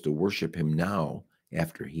we're supposed to worship him now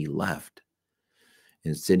after he left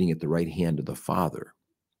and sitting at the right hand of the Father,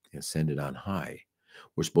 ascended on high.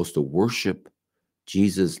 We're supposed to worship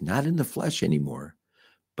Jesus, not in the flesh anymore,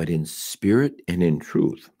 but in spirit and in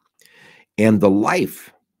truth. And the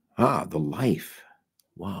life, the life,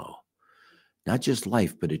 wow. Not just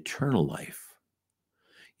life, but eternal life.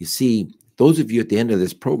 You see, those of you at the end of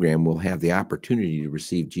this program will have the opportunity to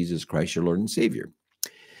receive Jesus Christ, your Lord and Savior.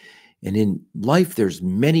 And in life, there's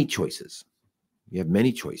many choices. You have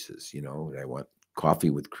many choices. Do I want coffee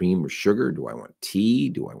with cream or sugar? Do I want tea?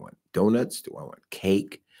 Do I want donuts? Do I want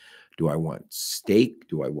cake? Do I want steak?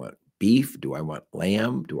 Do I want beef? Do I want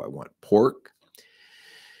lamb? Do I want pork?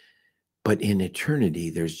 But in eternity,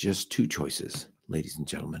 there's just two choices, ladies and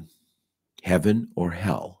gentlemen. heaven or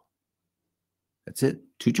hell. That's it.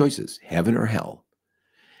 Two choices, heaven or hell.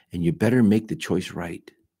 And you better make the choice right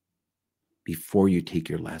before you take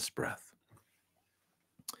your last breath.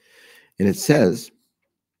 And it says,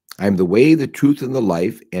 I am the way, the truth, and the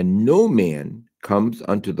life, and no man comes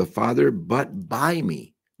unto the Father but by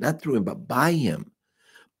me. Not through him, but by him,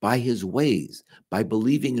 by his ways, by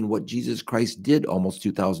believing in what Jesus Christ did almost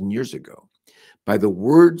 2,000 years ago, by the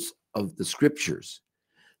words of the scriptures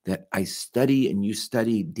that I study and you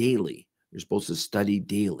study daily. You're supposed to study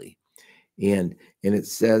daily. And it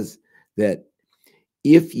says that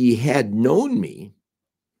if ye had known me,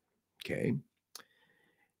 okay,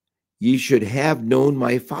 ye should have known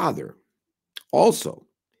my Father also.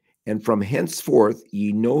 And from henceforth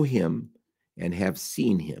ye know him and have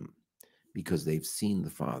seen him, because they've seen the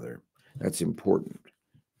Father. That's important.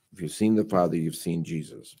 If you've seen the Father, you've seen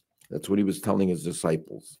Jesus. That's what he was telling his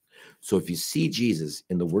disciples. So if you see Jesus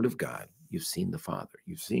in the Word of God, you've seen the Father.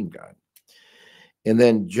 You've seen God. And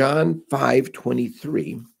then John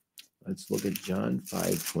 5:23. Let's look at John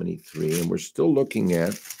 5:23. And we're still looking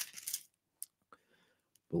at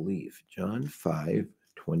belief. John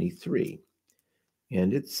 5:23.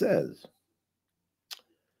 And it says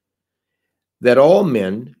that all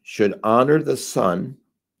men should honor the Son.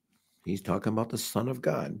 He's talking about the Son of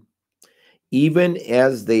God, even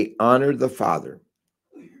as they honor the Father.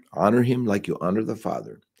 Honor him like you honor the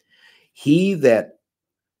Father. He that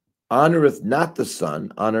honoreth not the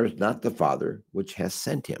Son honoreth not the Father, which has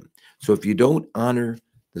sent him. So if you don't honor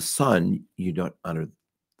the Son, you don't honor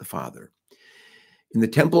the Father. In the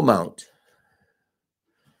Temple Mount,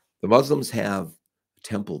 the Muslims have a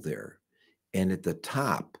temple there, and at the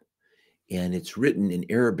top, and it's written in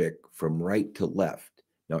Arabic from right to left.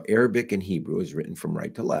 Now, Arabic and Hebrew is written from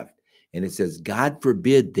right to left, and it says, God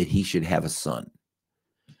forbid that he should have a son.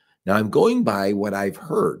 Now, I'm going by what I've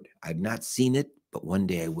heard. I've not seen it, but one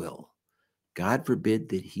day I will. God forbid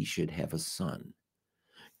that he should have a son.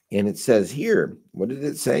 And it says here, what did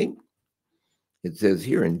it say? It says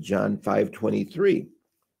here in John 5:23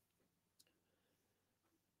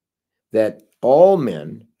 that all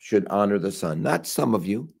men should honor the Son. Not some of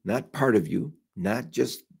you, not part of you, not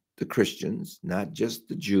just the Christians, not just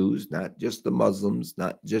the Jews, not just the Muslims,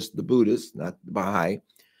 not just the Buddhists, not the Baha'i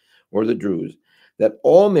or the Druze, that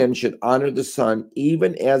all men should honor the Son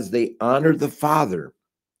even as they honor the Father.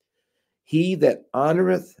 He that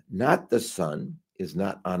honoreth not the Son is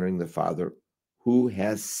not honoring the Father who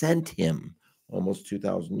has sent him almost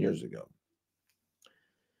 2,000 years ago.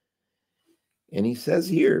 And he says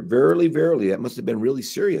here, verily, verily, that must have been really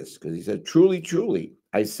serious, because he said, truly, truly,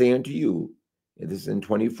 I say unto you, and this is in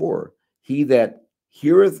 24, he that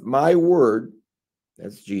heareth my word,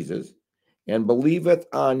 that's Jesus, and believeth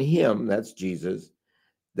on him, that's Jesus,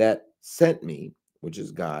 that sent me, which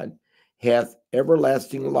is God, hath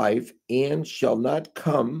everlasting life, and shall not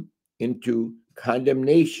come into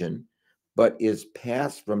condemnation, but is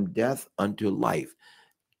passed from death unto life,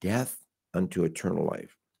 death unto eternal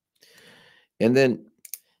life. And then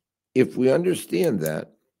if we understand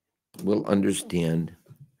that, we'll understand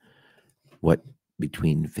what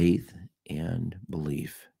between faith and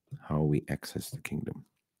belief, how we access the kingdom.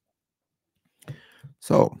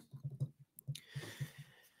 So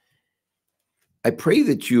I pray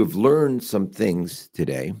that you have learned some things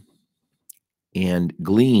today and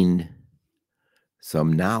gleaned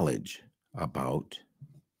some knowledge about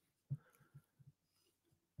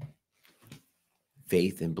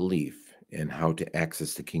faith and belief and how to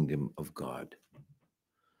access the kingdom of God.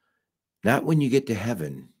 Not when you get to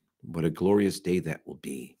heaven, what a glorious day that will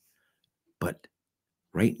be, but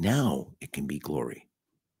right now it can be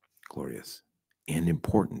glorious and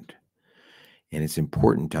important. And it's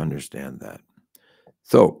important to understand that.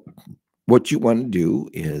 So what you want to do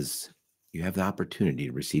is you have the opportunity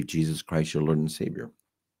to receive Jesus Christ, your Lord and Savior.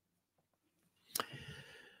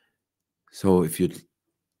 So if you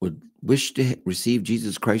would wish to receive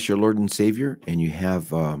Jesus Christ, your Lord and Savior, and you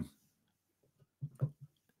have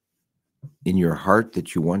in your heart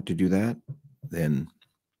that you want to do that, then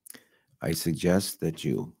I suggest that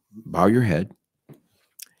you bow your head,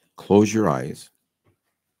 close your eyes.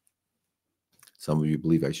 Some of you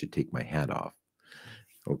believe I should take my hat off.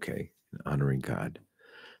 Okay, honoring God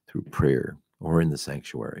through prayer or in the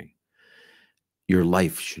sanctuary. Your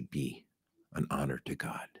life should be an honor to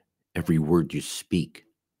God. Every word you speak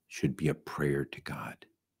should be a prayer to God.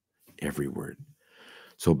 Every word.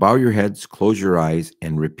 So bow your heads, close your eyes,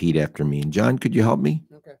 and repeat after me. And John, could you help me?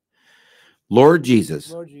 Okay. Lord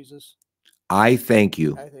Jesus, Lord Jesus, I thank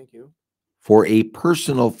you I thank you for a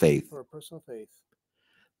personal faith for a personal faith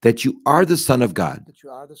that you are the Son of God that you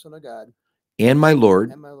are the Son of God and my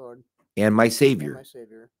Lord and my Lord and my and Savior. my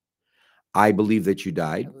Savior. I believe that you I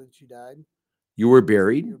died, believe that you died, you were you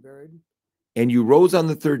buried, were buried, and you rose on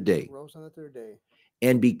the third day. rose on the third day.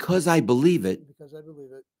 And because I believe it, Because I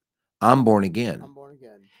believe it, I'm born again. I'm born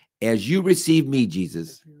again. As you receive me, As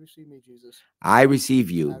Jesus, you receive me, Jesus, I receive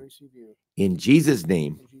I you. receive you. In Jesus'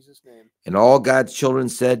 name. In Jesus' name. And all God's children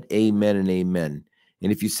said, amen and amen.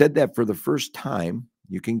 And if you said that for the first time,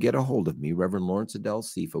 you can get a hold of me, Reverend Lawrence Adele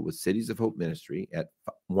Sifa with Cities of Hope Ministry at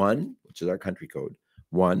 1, which is our country code,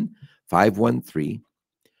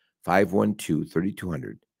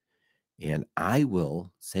 1-513-512-3200. And I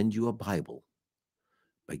will send you a Bible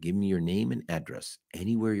by giving me your name and address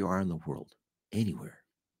anywhere you are in the world, anywhere.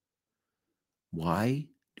 Why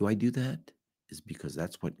do I do that? Is because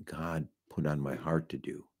that's what God put on my heart to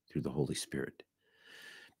do through the Holy Spirit.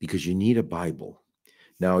 Because you need a Bible.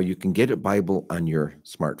 Now, you can get a Bible on your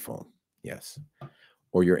smartphone, yes,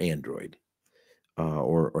 or your Android,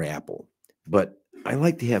 or Apple. But I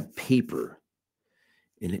like to have paper.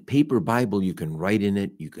 In a paper Bible, you can write in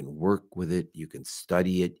it, you can work with it, you can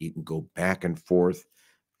study it, you can go back and forth.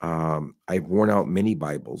 I've worn out many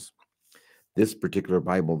Bibles. This particular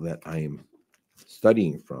Bible that I am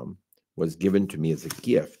studying from was given to me as a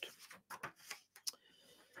gift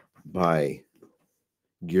by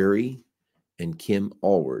Gary and Kim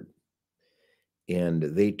Allward. And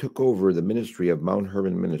they took over the ministry of Mount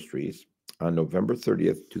Hermon Ministries on November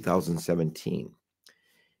 30th, 2017.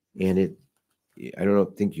 And I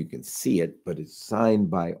don't think you can see it, but it's signed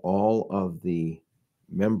by all of the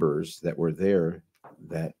members that were there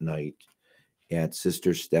that night at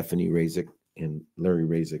Sister Stephanie Razik and Larry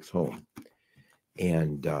Razik's home.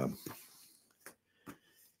 And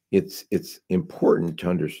it's important to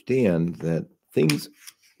understand that things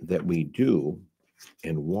that we do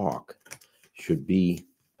and walk should be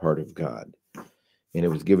part of God. And it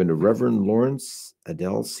was given to Reverend Lawrence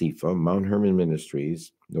Adele Sifa, Mount Hermon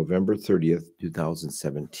Ministries, November 30th,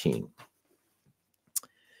 2017.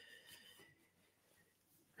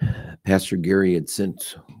 Pastor Gary had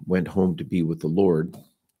since went home to be with the Lord.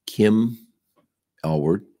 Kim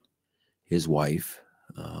Allward, his wife,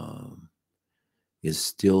 is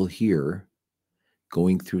still here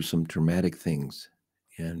going through some traumatic things.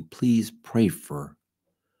 And please pray for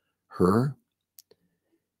her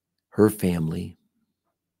family.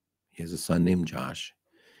 He has a son named Josh,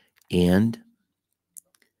 and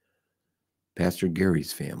Pastor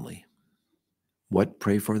Gary's family. What?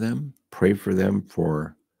 Pray for them? Pray for them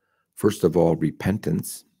for, first of all,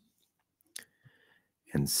 repentance.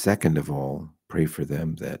 And second of all, pray for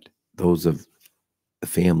them that those of the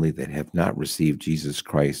family that have not received Jesus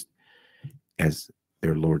Christ as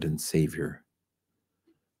their Lord and Savior,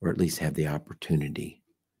 or at least have the opportunity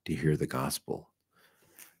to hear the gospel,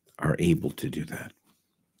 are able to do that.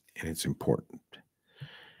 And it's important.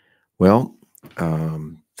 Well,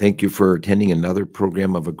 thank you for attending another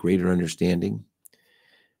program of A Greater Understanding.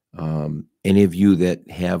 Any of you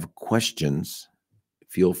that have questions,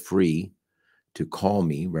 feel free to call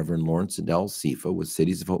me, Reverend Lawrence Adele Sifa with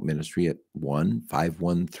Cities of Hope Ministry at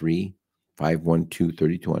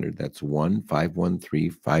 1-513-512-3200. That's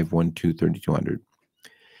 1-513-512-3200.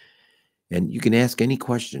 And you can ask any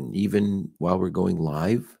question, even while we're going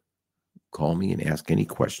live. Call me and ask any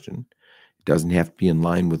question. It doesn't have to be in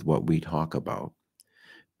line with what we talk about,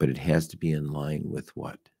 but it has to be in line with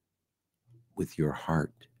what? With your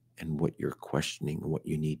heart and what you're questioning, what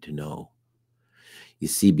you need to know. You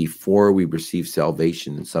see, before we receive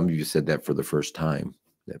salvation, and some of you said that for the first time,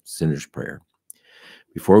 that sinner's prayer.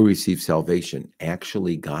 Before we receive salvation,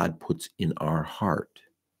 actually God puts in our heart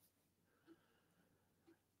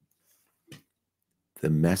the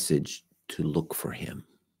message to look for him.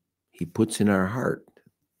 He puts in our heart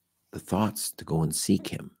the thoughts to go and seek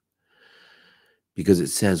him. Because it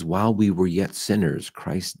says, while we were yet sinners,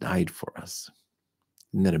 Christ died for us.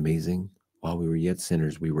 Isn't that amazing? While we were yet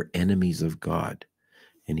sinners, we were enemies of God,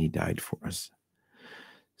 and he died for us.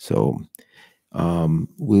 So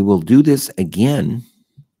we will do this again,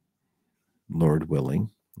 Lord willing,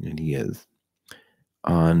 and he is,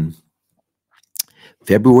 on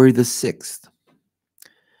February the 6th.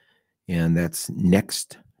 And that's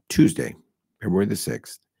next Tuesday, February the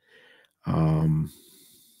 6th.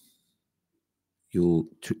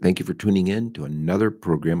 Thank you for tuning in to another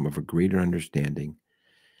program of A Greater Understanding.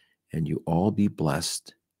 And you all be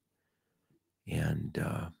blessed, and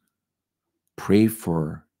pray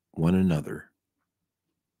for one another,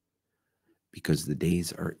 because the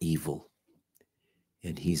days are evil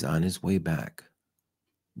and he's on his way back.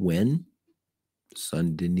 When? The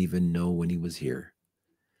Son didn't even know when he was here,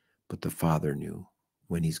 but the Father knew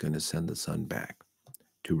when he's going to send the Son back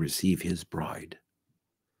to receive his bride,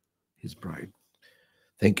 his bride.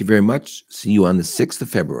 Thank you very much. See you on the 6th of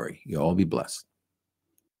February. You all be blessed.